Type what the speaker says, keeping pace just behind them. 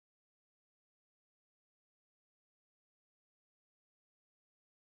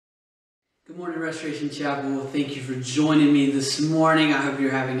Good morning, Restoration Chapel. Thank you for joining me this morning. I hope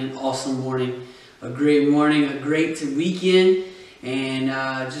you're having an awesome morning, a great weekend. And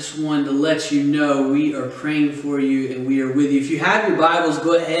just wanted to let you know we are praying for you and we are with you. If you have your Bibles,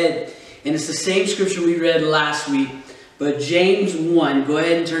 go ahead. And it's the same scripture we read last week. But James 1, go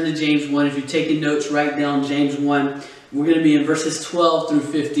ahead and turn to James 1. If you're taking notes, write down James 1. We're going to be in verses 12 through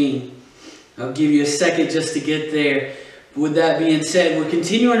 15. I'll give you a second just to get there. With that being said, we're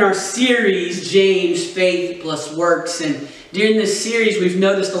continuing our series, James, Faith Plus Works. And during this series, we've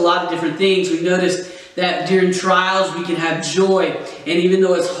noticed a lot of different things. We've noticed that during trials, we can have joy. And even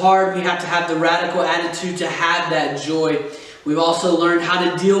though it's hard, we have to have the radical attitude to have that joy. We've also learned how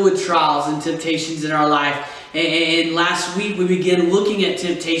to deal with trials and temptations in our life. And last week, we began looking at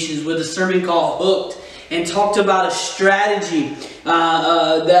temptations with a sermon called Hooked, and talked about a strategy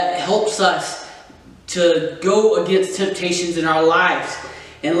that helps us to go against temptations in our lives.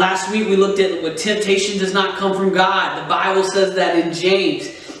 And last week we looked at what temptation does not come from God. The Bible says that in James.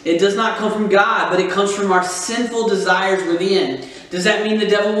 It does not come from God, but it comes from our sinful desires within. Does that mean the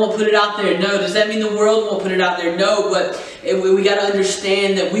devil won't put it out there? No. Does that mean the world won't put it out there? No. But we got to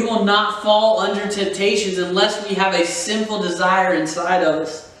understand that we will not fall under temptations unless we have a sinful desire inside of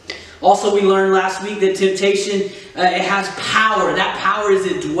us. Also, we learned last week that temptation, it has power. That power is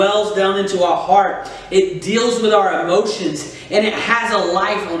it dwells down into our heart. It deals with our emotions, and it has a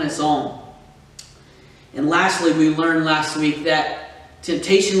life on its own. And lastly, we learned last week that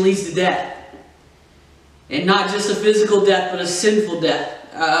temptation leads to death. And not just a physical death, but a sinful death.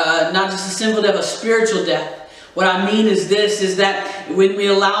 Not just a sinful death, a spiritual death. What I mean is this, is that when we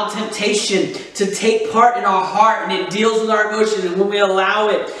allow temptation to take part in our heart and it deals with our emotions, and when we allow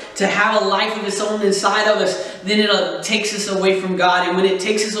it to have a life of its own inside of us, then it takes us away from God. And when it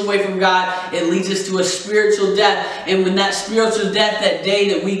takes us away from God, it leads us to a spiritual death. And when that spiritual death, that day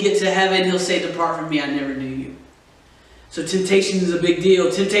that we get to heaven, He'll say, "Depart from me, I never knew you." So temptation is a big deal.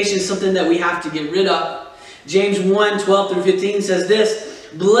 Temptation is something that we have to get rid of. James 1, 12 through 15 says this,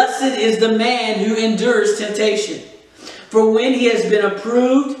 "Blessed is the man who endures temptation. For when he has been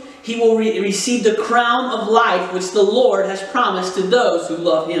approved, he will receive the crown of life which the Lord has promised to those who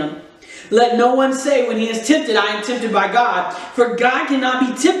love Him. Let no one say when he is tempted, I am tempted by God. For God cannot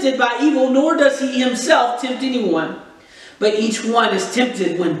be tempted by evil, nor does He Himself tempt anyone. But each one is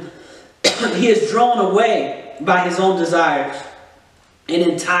tempted when he is drawn away by his own desires and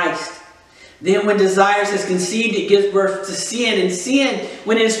enticed. Then when desires has conceived, it gives birth to sin. And sin,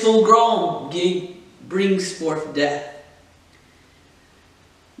 when it is full grown, brings forth death."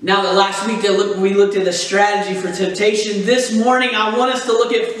 Now, the last week we looked at the strategy for temptation. This morning, I want us to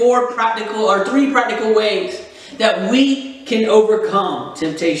look at three practical ways that we can overcome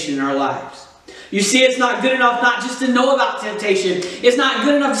temptation in our lives. You see, it's not good enough not just to know about temptation. It's not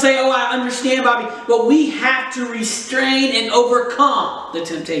good enough to say, "Oh, I understand, Bobby." But we have to restrain and overcome the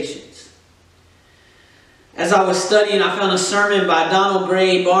temptations. As I was studying, I found a sermon by Donald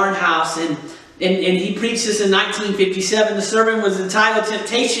Gray Barnhouse, and he preached this in 1957. The sermon was entitled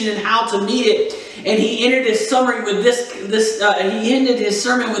 "Temptation and How to Meet It," and he ended his summary with he ended his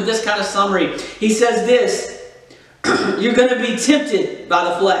sermon with this kind of summary. He says this: "You're going to be tempted by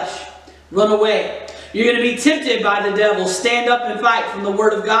the flesh. Run away. You're going to be tempted by the devil. Stand up and fight from the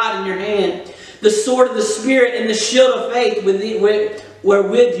Word of God in your hand. The sword of the Spirit and the shield of faith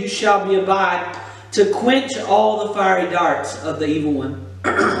wherewith you shall be abide, to quench all the fiery darts of the evil one.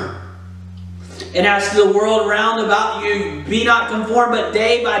 And as to the world round about you, be not conformed, but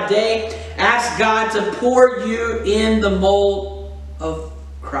day by day ask God to pour you in the mold of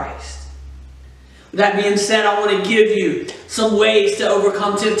Christ." With that being said, I want to give you some ways to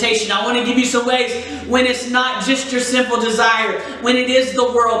overcome temptation. I want to give you some ways when it's not just your simple desire, when it is the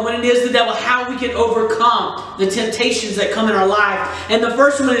world, when it is the devil, how we can overcome the temptations that come in our life. And the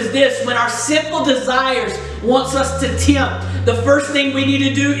first one is this: when our simple desires wants us to tempt, the first thing we need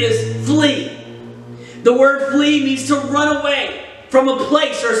to do is flee. The word flee means to run away from a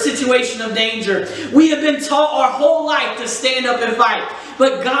place or a situation of danger. We have been taught our whole life to stand up and fight.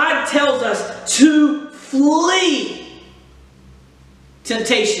 But God tells us to flee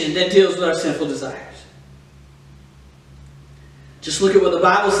temptation that deals with our sinful desires. Just look at what the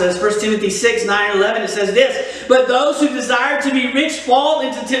Bible says. 1 Timothy 6, 9, and 11. It says this: "But those who desire to be rich fall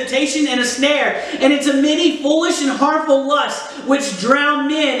into temptation and a snare, and into many foolish and harmful lusts, which drown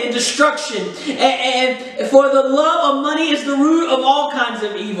men in destruction. And for the love of money is the root of all kinds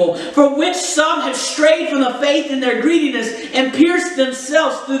of evil, for which some have strayed from the faith in their greediness, and pierced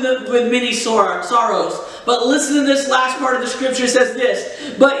themselves with many sorrows." But listen to this last part of the scripture. It says this: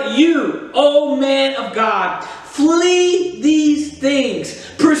 "But you, O man of God, flee these things.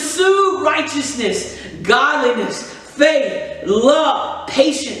 Pursue righteousness, godliness, faith, love,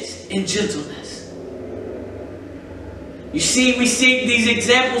 patience, and gentleness. You see, we see these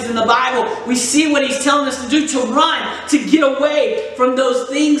examples in the Bible. We see what he's telling us to do, to run, to get away from those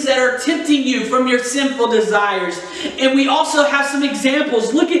things that are tempting you from your sinful desires. And we also have some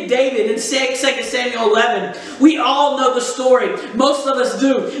examples. Look at David in 2 Samuel 11. We all know the story. Most of us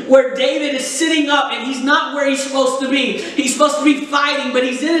do. Where David is sitting up and he's not where he's supposed to be. He's supposed to be fighting, but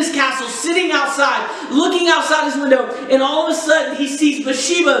he's in his castle, sitting outside, looking outside his window. And all of a sudden, he sees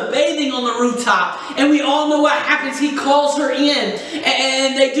Bathsheba bathing on the rooftop. And we all know what happens. He calls her in,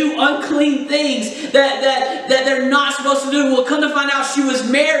 and they do unclean things that they're not supposed to do. Well, come to find out, she was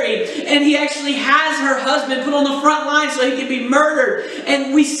married, and he actually has her husband put on the front line so he can be murdered.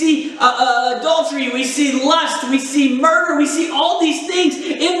 And we see adultery, we see lust, we see murder, we see all these things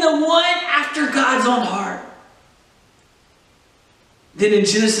in the one after God's own heart. Then in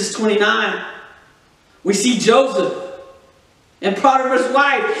Genesis 29, we see Joseph and Potiphar's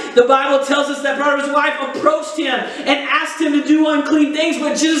wife. The Bible tells us that Potiphar's wife approached him and asked him to do unclean things.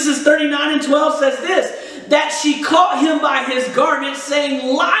 But Genesis 39 and 12 says this, that she caught him by his garment,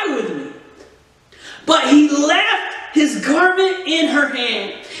 saying, lie with me. But he left his garment in her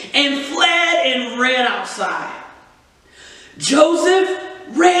hand and fled and ran outside. Joseph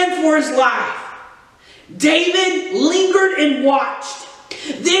ran for his life. David lingered and watched.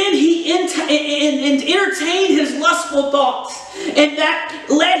 Then he entertained his lustful thoughts, and that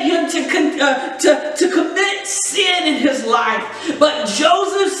led him to commit sin in his life. But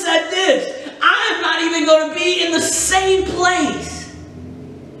Joseph said this, I'm not even going to be in the same place.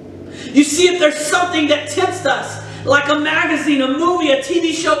 You see, if there's something that tempts us, like a magazine, a movie, a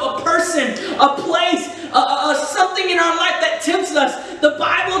TV show, a person, a place, something in our life that tempts us, the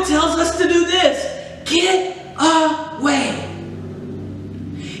Bible tells us to do this. Get away.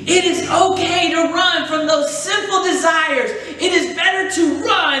 It is okay to run from those sinful desires. It is better to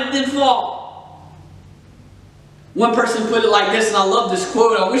run than fall. One person put it like this, and I love this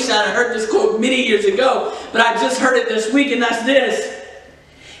quote. I wish I had heard this quote many years ago, but I just heard it this week, and that's this.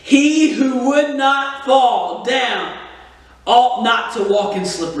 He who would not fall down ought not to walk in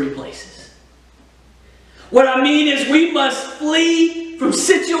slippery places. What I mean is we must flee from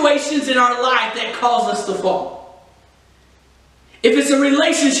situations in our life that cause us to fall. If it's a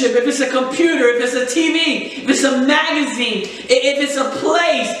relationship, if it's a computer, if it's a TV, if it's a magazine, if it's a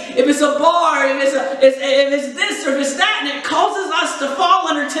place, if it's a bar, if it's this or if it's that, and it causes us to fall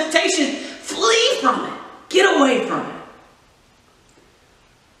under temptation, flee from it. Get away from it.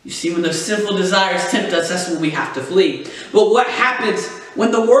 You see, when those sinful desires tempt us, that's when we have to flee. But what happens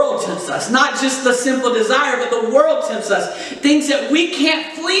when the world tempts us? Not just the sinful desire, but the world tempts us. Things that we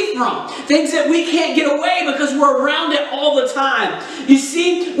can't flee from. Things that we can't get away because we're around it all the time. You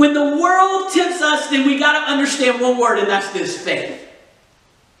see, when the world tempts us, then we got to understand one word, and that's this: faith.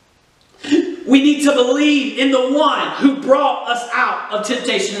 We need to believe in the one who brought us out of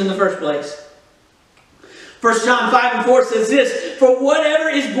temptation in the first place. 1 John 5 and 4 says this, for whatever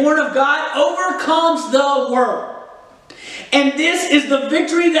is born of God overcomes the world. And this is the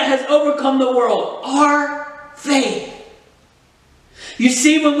victory that has overcome the world, our faith. You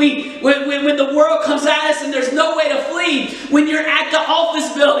see, when the world comes at us and there's no way to flee, when you're at the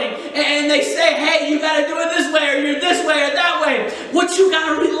office building and they say, hey, you got to do it this way, or you're this way or that way, what you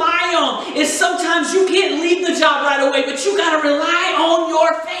got to rely on is sometimes you can't leave the job right away, but you got to rely on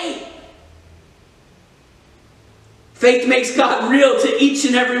your faith. Faith makes God real to each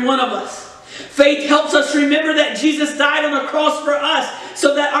and every one of us. Faith helps us remember that Jesus died on the cross for us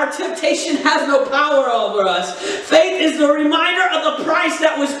so that our temptation has no power over us. Faith is the reminder of the price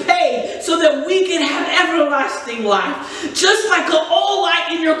that was paid so that we can have everlasting life. Just like an oil light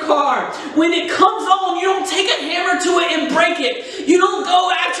in your car. When it comes on, you don't take a hammer to it and break it. You don't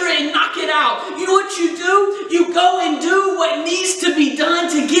go after it and knock it out. You know what you do? You go and do what needs to be done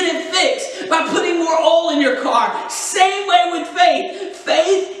to get it fixed by putting more oil in your car. Same way with faith.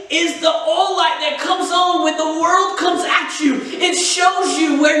 Faith is the oil light that comes on when the world comes at you. It shows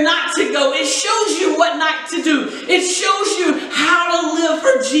you where not to go. It shows you what not to do. It shows you how to live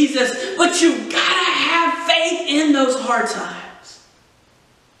for Jesus. But you've got to have faith in those hard times.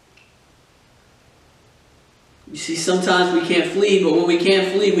 You see, sometimes we can't flee, but when we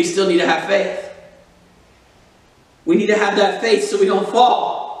can't flee, we still need to have faith. We need to have that faith so we don't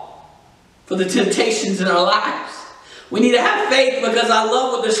fall for the temptations in our lives. We need to have faith because I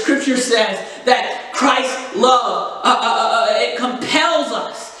love what the scripture says, that Christ's love, it compels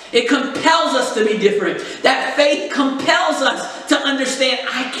us. It compels us to be different. That faith compels us to understand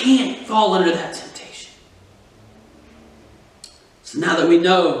I can't fall under that temptation. So now that we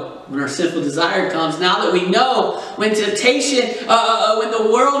know when our sinful desire comes, now that we know when temptation, when the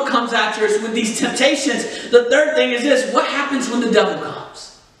world comes after us with these temptations, the third thing is this: what happens when the devil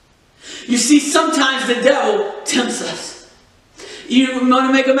comes? You see, sometimes the devil tempts us. You want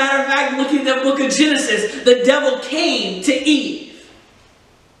to make a matter of fact, look at the book of Genesis. The devil came to Eve.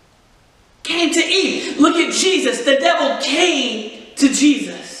 Came to Eve. Look at Jesus. The devil came to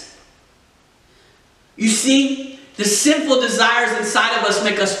Jesus. You see, the sinful desires inside of us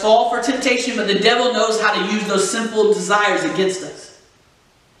make us fall for temptation, but the devil knows how to use those sinful desires against us.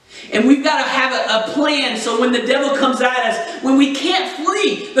 And we've got to have a plan so when the devil comes at us, when we can't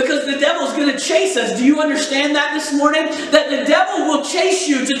flee because the devil's going to chase us. Do you understand that this morning? That the devil will chase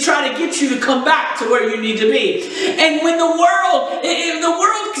you to try to get you to come back to where you need to be. And when the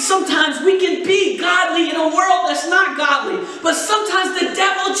world, sometimes we can be godly in a world that's not godly. But sometimes the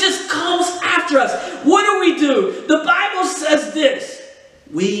devil just comes after us. What do? The Bible says this: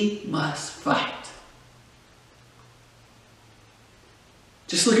 we must fight.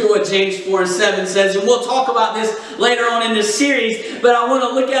 Just look at what James 4:7 says, and we'll talk about this later on in this series, but I want to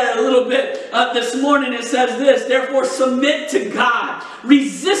look at it a little bit this morning. It says this: therefore submit to God,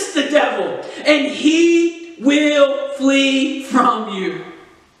 resist the devil, and he will flee from you.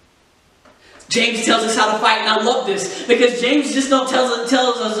 James tells us how to fight, and I love this because James just don't tells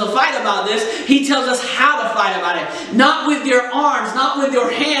us to fight about this. He tells us how to fight about it. Not with your arms, not with your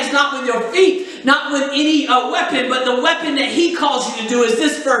hands, not with your feet, not with any weapon, but the weapon that he calls you to do is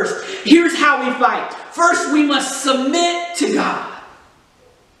this first. Here's how we fight. First, we must submit to God.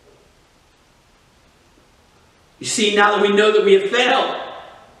 You see, now that we know that we have failed,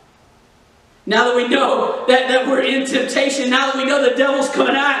 now that we know that we're in temptation, now that we know the devil's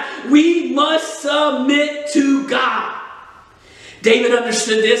coming at, we must submit to God. David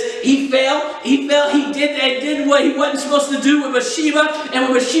understood this. He fell. He did what he wasn't supposed to do with Bathsheba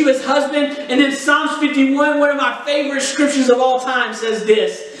and with Bathsheba's husband. And in Psalms 51, one of my favorite scriptures of all time, says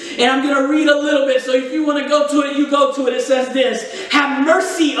this. And I'm going to read a little bit, so if you want to go to it, you go to it. It says this: have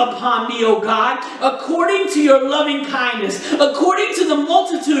mercy upon me, O God, according to your loving kindness, according to the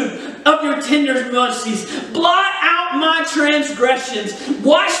multitude of your tender mercies. Blot out my transgressions.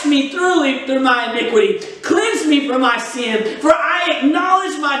 Wash me thoroughly through my iniquity. Cleanse me from my sin. For I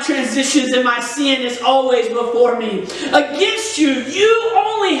acknowledge my transitions, and my sin is always before me. Against you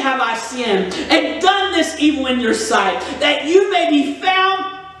only have I sinned, and done this evil in your sight, that you may be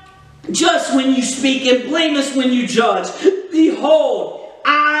found just when you speak and blameless when you judge. Behold,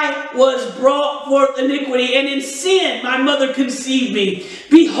 I was brought forth iniquity, and in sin my mother conceived me.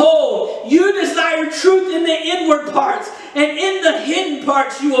 Behold, you desire truth in the inward parts, and in the hidden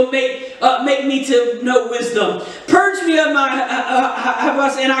parts you will make me to know wisdom. Purge me of my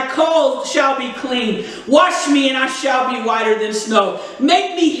and I shall be clean. Wash me, and I shall be whiter than snow.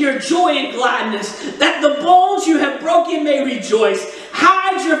 Make me hear joy and gladness, that the bones you have broken may rejoice.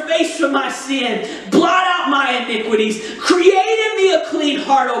 Hide your face from my sin. Blot out my iniquities. Create in me a clean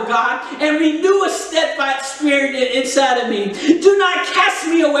heart, O God, and renew a steadfast spirit inside of me. Do not cast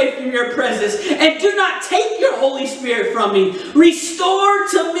me away from your presence, and do not take your Holy Spirit from me. Restore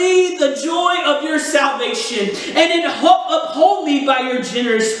to me the joy of your salvation, and uphold me by your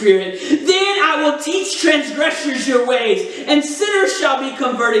generous spirit. Then I will teach transgressors your ways, and sinners shall be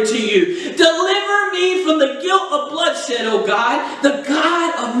converted to you. Deliver me from the guilt of bloodshed, O God, the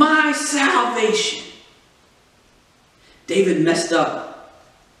God of my salvation. David messed up.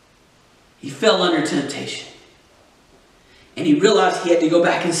 He fell under temptation. And he realized he had to go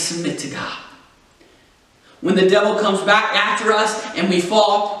back and submit to God. When the devil comes back after us and we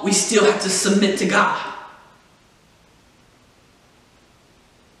fall, we still have to submit to God.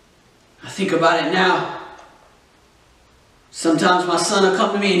 I think about it now. Sometimes my son will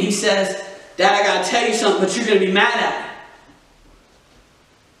come to me and he says, Dad, I got to tell you something, but you're going to be mad at me.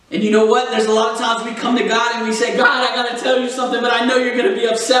 And you know what? There's a lot of times we come to God and we say, God, I got to tell you something, but I know you're going to be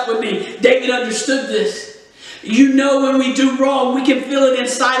upset with me. David understood this. You know, when we do wrong, we can feel it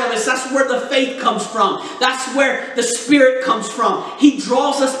inside of us. That's where the faith comes from. That's where the Spirit comes from. He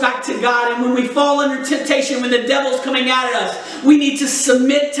draws us back to God. And when we fall under temptation, when the devil's coming at us, we need to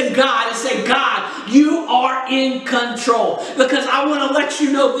submit to God and say, God, you are in control. Because I want to let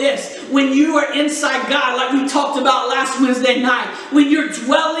you know this. When you are inside God, like we talked about last Wednesday night, when you're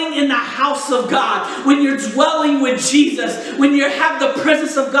dwelling in the house of God, when you're dwelling with Jesus, when you have the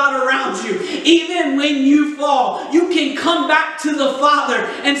presence of God around you, even when you fall, you can come back to the Father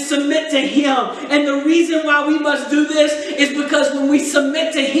and submit to Him. And the reason why we must do this is because when we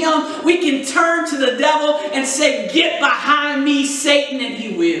submit to Him, we can turn to the devil and say, get behind me, Satan, and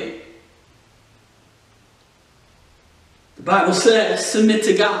he will. The Bible says, submit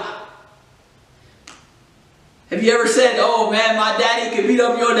to God. Have you ever said, oh man, my daddy could beat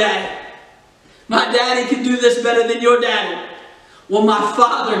up your daddy. My daddy can do this better than your daddy. Well, my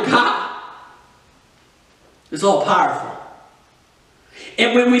Father, God, is all powerful.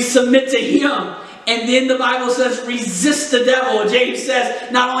 And when we submit to Him, and then the Bible says, resist the devil. James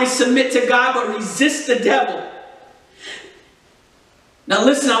says, not only submit to God, but resist the devil. Now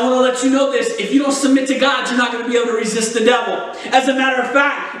listen, I want to let you know this. If you don't submit to God, you're not going to be able to resist the devil. As a matter of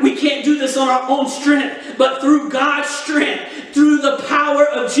fact, we can't do this on our own strength, but through God's strength, through the power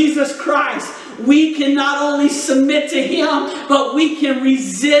of Jesus Christ, we can not only submit to Him, but we can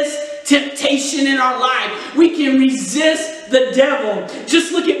resist temptation in our life. We can resist the devil.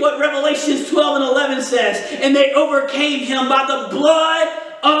 Just look at what Revelations 12 and 11 says. And they overcame him by the blood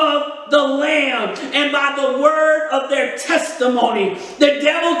of the Lamb and by the word of their testimony. The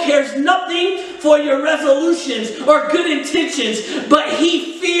devil cares nothing for your resolutions or good intentions, but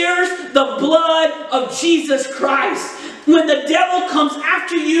he fears the blood of Jesus Christ. When the devil comes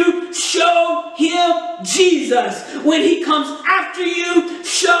after you, show him Jesus. When he comes after you,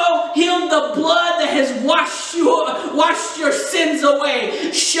 show him the blood that has washed your sins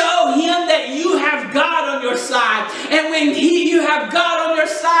away. Show him that you have God on your side. And when you have God on your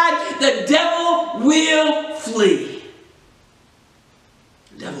side, the devil will flee.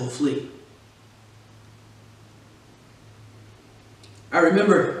 The devil will flee. I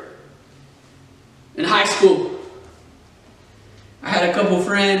remember in high school, I had a couple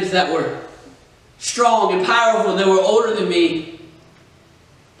friends that were strong and powerful. They were older than me.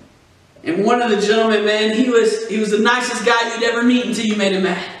 And one of the gentlemen, man, he was the nicest guy you'd ever meet until you made him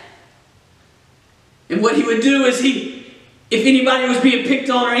mad. And what he would do is if anybody was being picked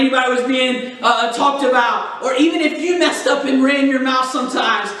on or anybody was being talked about, or even if you messed up and ran your mouth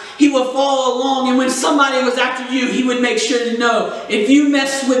sometimes, he would follow along. And when somebody was after you, he would make sure to know, if you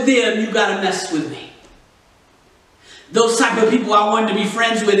mess with them, you got to mess with me. Those type of people I wanted to be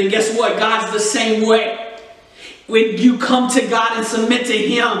friends with. And guess what? God's the same way. When you come to God and submit to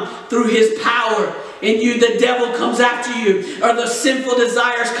Him through His power, and the devil comes after you, or the sinful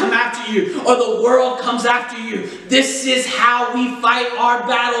desires come after you, or the world comes after you. This is how we fight our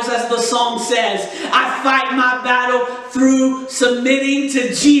battles, as the song says. I fight my battle through submitting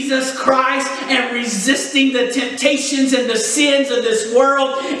to Jesus Christ and resisting the temptations and the sins of this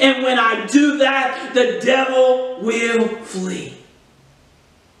world. And when I do that, the devil will flee.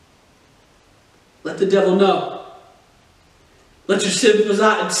 Let the devil know. Let your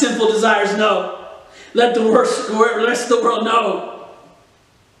sinful desires know. Let the rest of the world know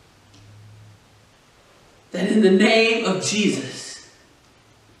that in the name of Jesus,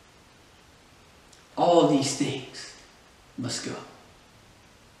 all of these things must go.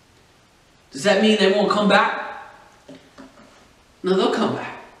 Does that mean they won't come back? No, they'll come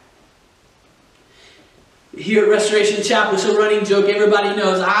back. Here at Restoration Chapel, it's a running joke. Everybody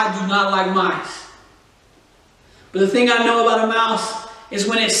knows I do not like mice. But the thing I know about a mouse is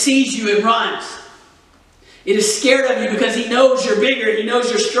when it sees you, it runs. It is scared of you because he knows you're bigger. He knows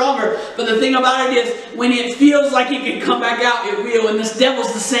you're stronger. But the thing about it is, when it feels like it can come back out, it will. And this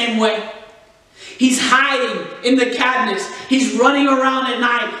devil's the same way. He's hiding in the cabinets. He's running around at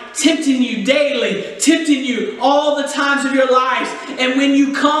night, tempting you daily, tempting you all the times of your lives. And when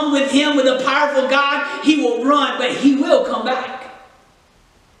you come with him, with a powerful God, he will run, but he will come back.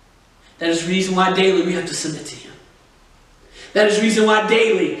 That is the reason why daily we have to submit to him. That is the reason why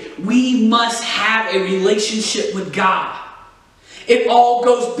daily we must have a relationship with God. It all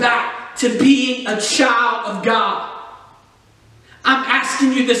goes back to being a child of God. I'm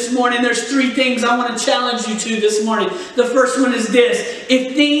asking you this morning, there's 3 things I want to challenge you to this morning. The first one is this.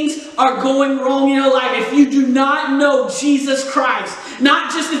 If things are going wrong in your life, if you do not know Jesus Christ,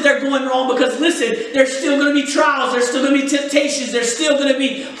 not just that they're going wrong, because listen, there's still going to be trials, there's still going to be temptations, there's still going to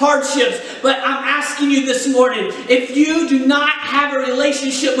be hardships. But I'm asking you this morning, if you do not have a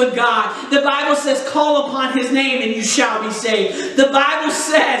relationship with God, the Bible says, call upon His name and you shall be saved. The Bible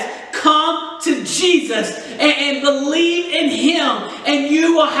says, come to Jesus and believe in Him, and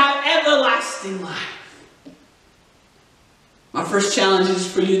you will have everlasting life. My first challenge is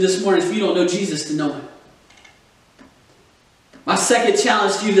for you this morning, if you don't know Jesus, to know Him. My second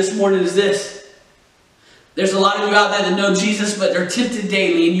challenge to you this morning is this. There's a lot of you out there that know Jesus, but they're tempted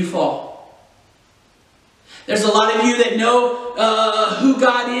daily and you fall. There's a lot of you that know who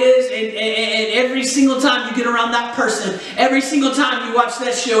God is, and every single time you get around that person, every single time you watch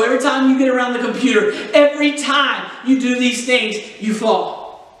that show, every time you get around the computer, every time you do these things, you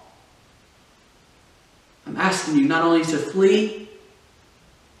fall. I'm asking you not only to flee,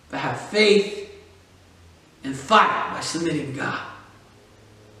 but have faith and fight by submitting to God.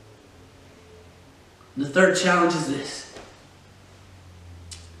 And the third challenge is this.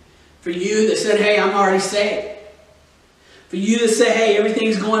 For you that said, hey, I'm already saved. For you that say, hey,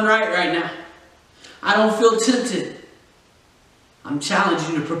 everything's going right now. I don't feel tempted. I'm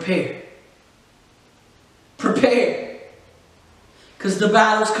challenging you to prepare. Prepare. Because the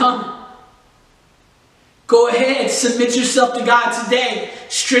battle's coming. Go ahead, submit yourself to God today.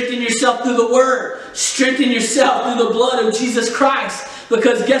 Strengthen yourself through the Word. Strengthen yourself through the blood of Jesus Christ.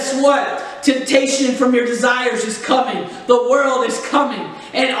 Because guess what? Temptation from your desires is coming. The world is coming.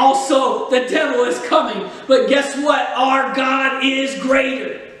 And also the devil is coming. But guess what? Our God is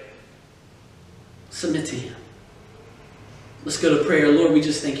greater. Submit to Him. Let's go to prayer. Lord, we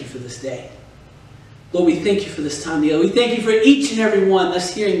just thank you for this day. Lord, we thank you for this time together. We thank you for each and every one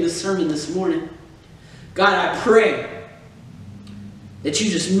that's hearing this sermon this morning. God, I pray that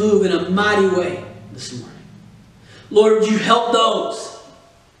you just move in a mighty way this morning. Lord, you help those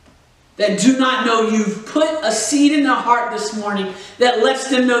that do not know you've put a seed in their heart this morning that lets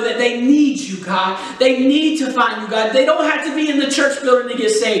them know that they need you, God. They need to find you, God. They don't have to be in the church building to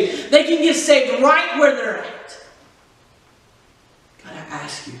get saved. They can get saved right where they're at. God, I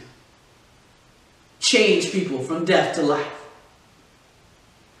ask you, change people from death to life.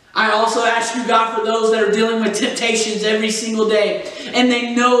 I also ask you, God, for those that are dealing with temptations every single day, and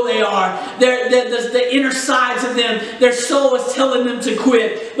they know they are. The inner sides of them, their soul is telling them to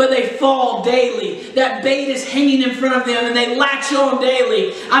quit, but they fall daily. That bait is hanging in front of them, and they latch on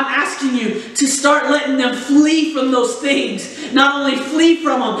daily. I'm asking you to start letting them flee from those things. Not only flee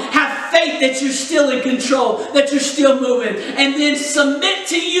from them, have faith that you're still in control, that you're still moving, and then submit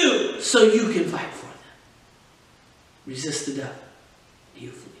to you so you can fight for them. Resist the devil.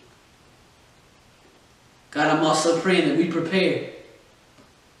 He'll flee. God, I'm also praying that we prepare.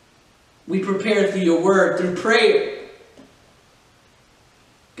 We prepare through your word, through prayer.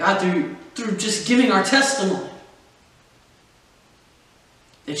 God, through just giving our testimony.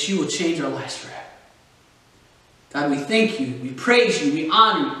 That you will change our lives forever. God, we thank you. We praise you. We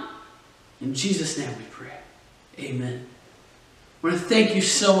honor you. In Jesus' name we pray. Amen. I want to thank you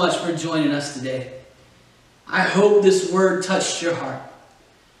so much for joining us today. I hope this word touched your heart.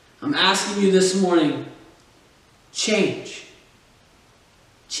 I'm asking you this morning, change.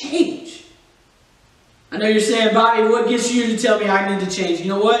 Change. I know you're saying, Bobby, what gets you to tell me I need to change? You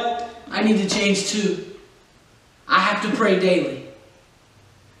know what? I need to change too. I have to pray daily.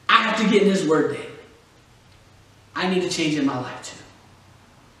 I have to get in His Word daily. I need to change in my life too.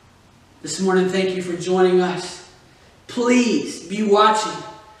 This morning, thank you for joining us. Please be watching.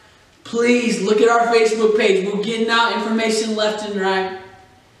 Please look at our Facebook page. We're getting out information left and right.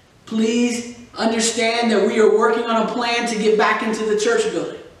 Please understand that we are working on a plan to get back into the church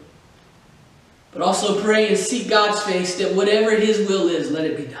building. But also pray and seek God's face that whatever His will is, let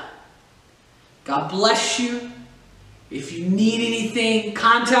it be done. God bless you. If you need anything,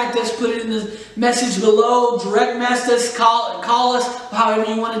 contact us. Put it in the message below. Direct message us. Call us. However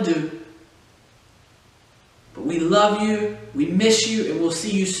you want to do. But we love you. We miss you. And we'll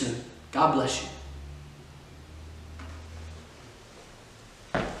see you soon. God bless you.